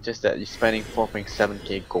 Just that you're spending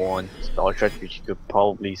 4.7k gold on spell shards, which you could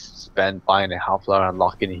probably spend buying a half flower and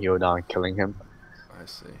locking the hero down and killing him. I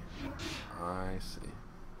see. I see.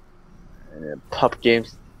 And pub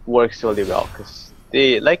games works really well because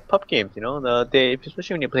they like pub games, you know. They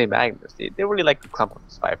especially when you play Magnus, they really like to clump and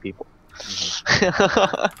inspire people.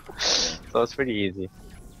 So it's pretty easy.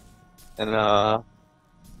 And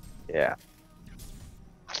yeah.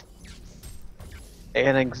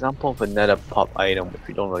 An example of another pop item which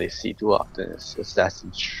we don't really see too often is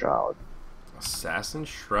Assassin's Shroud. Assassin's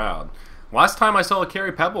Shroud. Last time I saw a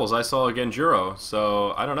Carry Pebbles, I saw a Genjuro,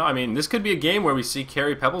 so I don't know. I mean, this could be a game where we see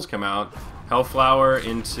Carry Pebbles come out. Hellflower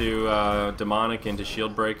into Demonic, into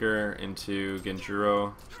Shieldbreaker, into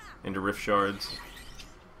Genjuro, into Rift Shards.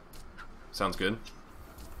 Sounds good.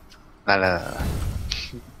 No.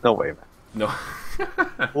 No way, man. No.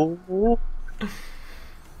 Ooh.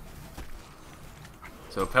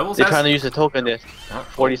 So Pebbles They're has... trying to use the token there.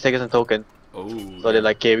 40 seconds of token. Oh. So they're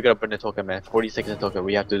like, okay, we gotta burn the token, man. 40 seconds of token,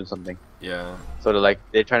 we have to do something. Yeah. So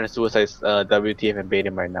they're trying to suicide WTF and bait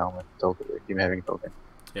him right now with token, with him having token.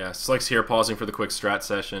 Yeah, Slick's here pausing for the quick strat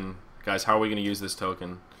session. Guys, how are we going to use this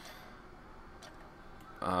token?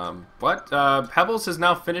 But Pebbles has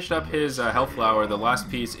now finished up his Hellflower. The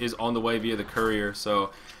last piece is on the way via the courier,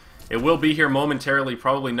 so it will be here momentarily,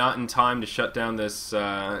 probably not in time to shut down this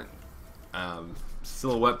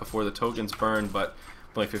silhouette before the token's burned, but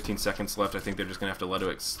only 15 seconds left. I think they're just going to have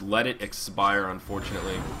to let it expire,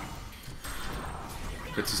 unfortunately.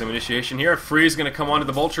 Could see some initiation here. Free's going to come onto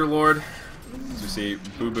the Vulture Lord. As you see,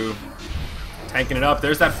 Boo tanking it up.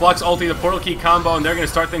 There's that Flux ulti, the Portal Key combo, and they're going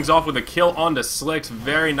to start things off with a kill onto Slicks.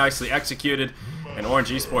 Very nicely executed. And Orange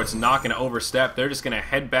Esports not going to overstep. They're just going to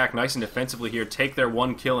head back nice and defensively here, take their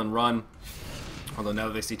one kill and run. Although now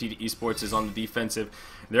that they see TT Esports is on the defensive,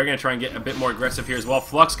 they're going to try and get a bit more aggressive here as well.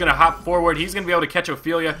 Flux going to hop forward. He's going to be able to catch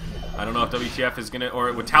Ophelia. I don't know if WTF is going to,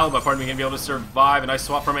 or with Talba, pardon me, going to be able to survive. A nice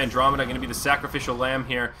swap from Andromeda, going to be the sacrificial lamb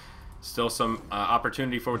here. Still some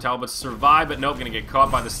opportunity for Talba to survive, but nope, going to get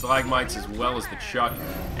caught by the Stalagmites as well as the Chuck,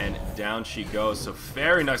 and down she goes. So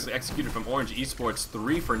very nicely executed from Orange Esports.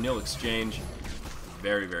 3-for-0 exchange.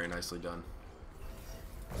 Very, very nicely done.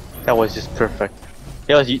 That was just perfect.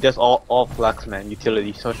 That's all Flux, man.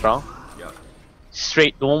 Utility so strong. Yep.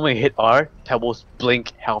 Straight, the moment we hit R, Pebbles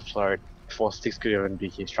blink health flare for 6 could even be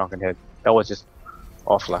strong and hit. That was just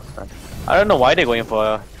all Flux, man. I don't know why they're going for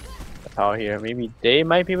a tower here. Maybe they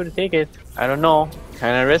might be able to take it. I don't know.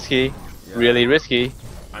 Kinda risky. Yeah. Really risky.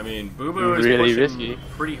 I mean, Boo is really pushing risky.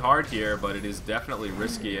 Pretty hard here, but it is definitely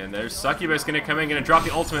risky. And there's Succubus going to come in, going to drop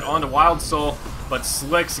the ultimate onto Wild Soul, but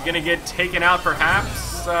Slick's going to get taken out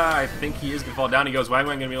perhaps. I think he is going to fall down. He goes Wang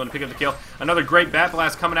Wang, going to be able to pick up the kill. Another great Bat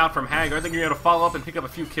Blast coming out from Hag. I think you're going to follow up and pick up a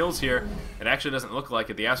few kills here. It actually doesn't look like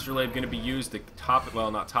it. The Astrolabe going to be used to top,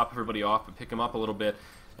 well, not top everybody off, but pick him up a little bit.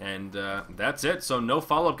 And that's it. So no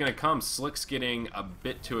follow-up going to come. Slick's getting a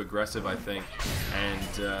bit too aggressive, I think.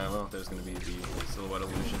 And, well, there's going to be the Silhouette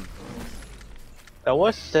Illusion. That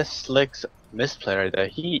was just Slick's misplay right there.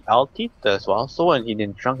 He ulted as well, so when he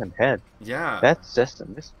didn't Shrunken Head. Yeah. That's just a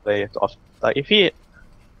misplay. Like, if he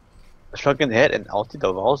Shrunken Head and ulted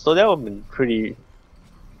as well, so that would have been pretty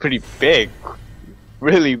big.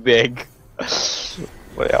 Really big.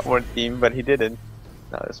 For the outward team, but he didn't.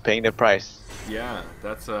 Now he's paying the price. Yeah,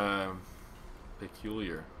 that's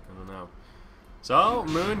peculiar. I don't know. So,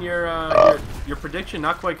 Moon, your prediction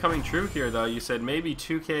not quite coming true here, though. You said maybe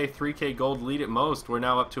 2K, 3K gold lead at most. We're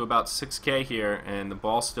now up to about 6K here, and the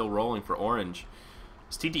ball's still rolling for Orange.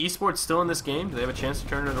 Is TT Esports still in this game? Do they have a chance to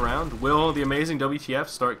turn it around? Will the amazing WTF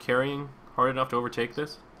start carrying hard enough to overtake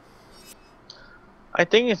this? I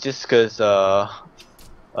think it's just because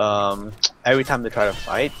every time they try to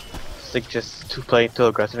fight, Slick just to play too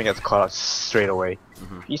aggressive and gets caught out straight away.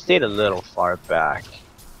 If he stayed a little far back,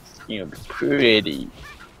 you know, pretty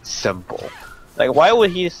simple. Like, why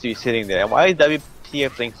would he just be sitting there? Why is WTF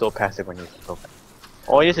playing so passive when he's broken?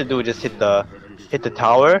 All he has to do is just hit the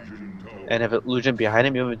tower and have an illusion behind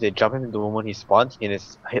him. Even if they jump him into the moment he spawns, he can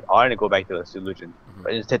just hit R and go back to the illusion.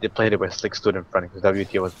 But instead they played it where Slick stood in front because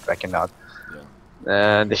WTF was backing out.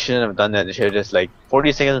 And they shouldn't have done that. They should have just, like,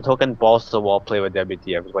 40 seconds of token, balls to the wall, play with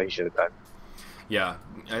WTF is what he should have done. Yeah,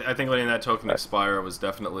 I think letting that token expire was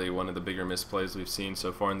definitely one of the bigger misplays we've seen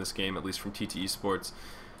so far in this game, at least from TT Esports.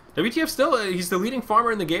 WTF still, he's the leading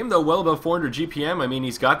farmer in the game, though, well above 400 GPM. I mean,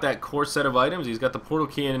 he's got that core set of items. He's got the Portal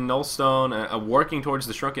Key and Nullstone, working towards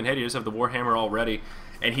the Shrunken Head. He does have the Warhammer already.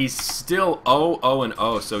 And he's still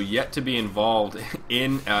 0-0-0, so yet to be involved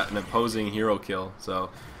in an opposing hero kill. So,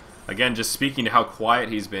 again, just speaking to how quiet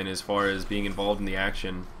he's been as far as being involved in the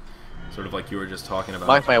action. Sort of like you were just talking about.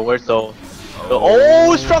 Mark my words, though.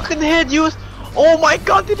 Oh, Shrunken Head used! Oh my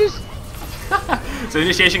god, they just... So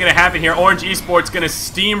initiation going to happen here. Orange Esports going to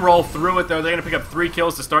steamroll through it, though. They're going to pick up 3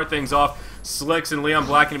 kills to start things off. Slicks and Leon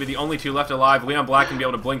Black going to be the only 2 left alive. Leon Black can be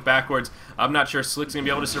able to blink backwards. I'm not sure Slick's going to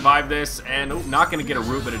be able to survive this. And not going to get a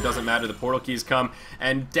root, but it doesn't matter. The portal keys come.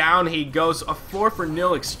 And down he goes. A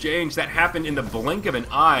 4-for-0 exchange. That happened in the blink of an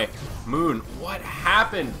eye. Moon, what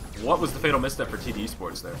happened? What was the fatal misstep for TT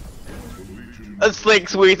Esports there? A Slick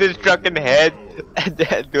squeezes Shrunken Head and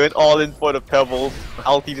then do it all in for the Pebbles.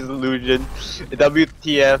 Ulti Disillusion.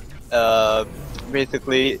 WTF,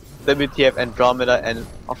 basically, WTF Andromeda and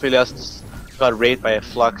Aphelios got raided by a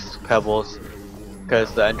Flux Pebbles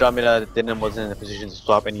because the Andromeda wasn't in a position to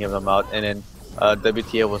swap any of them out, and then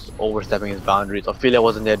WTF was overstepping his boundaries. Ophelia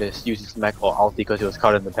wasn't there to use his mech or ulti because he was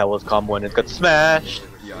caught in the Pebbles combo and it got smashed.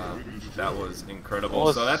 Yeah, that was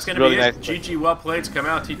incredible. So that's going to be it. GG, well played to come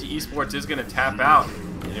out. TT Esports is going to tap out.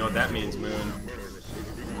 You know what that means, Moon.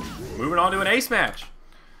 Moving on to an ace match.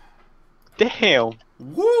 Damn.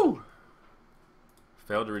 Woo!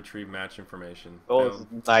 Failed to retrieve match information. That was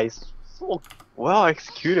nice. So well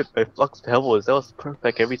executed by Flux Pebbles. That was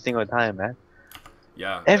perfect every single time, man.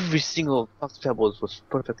 Yeah. Every single Flux Pebbles was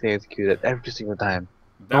perfectly executed every single time.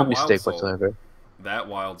 No mistake whatsoever. That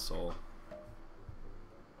wild soul.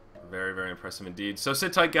 Very, very impressive indeed. So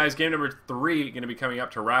sit tight, guys. Game number 3 going to be coming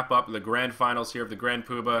up to wrap up the grand finals here of the Grand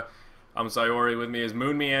Poobah. I'm Zyori. With me is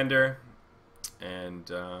Moonmeander. And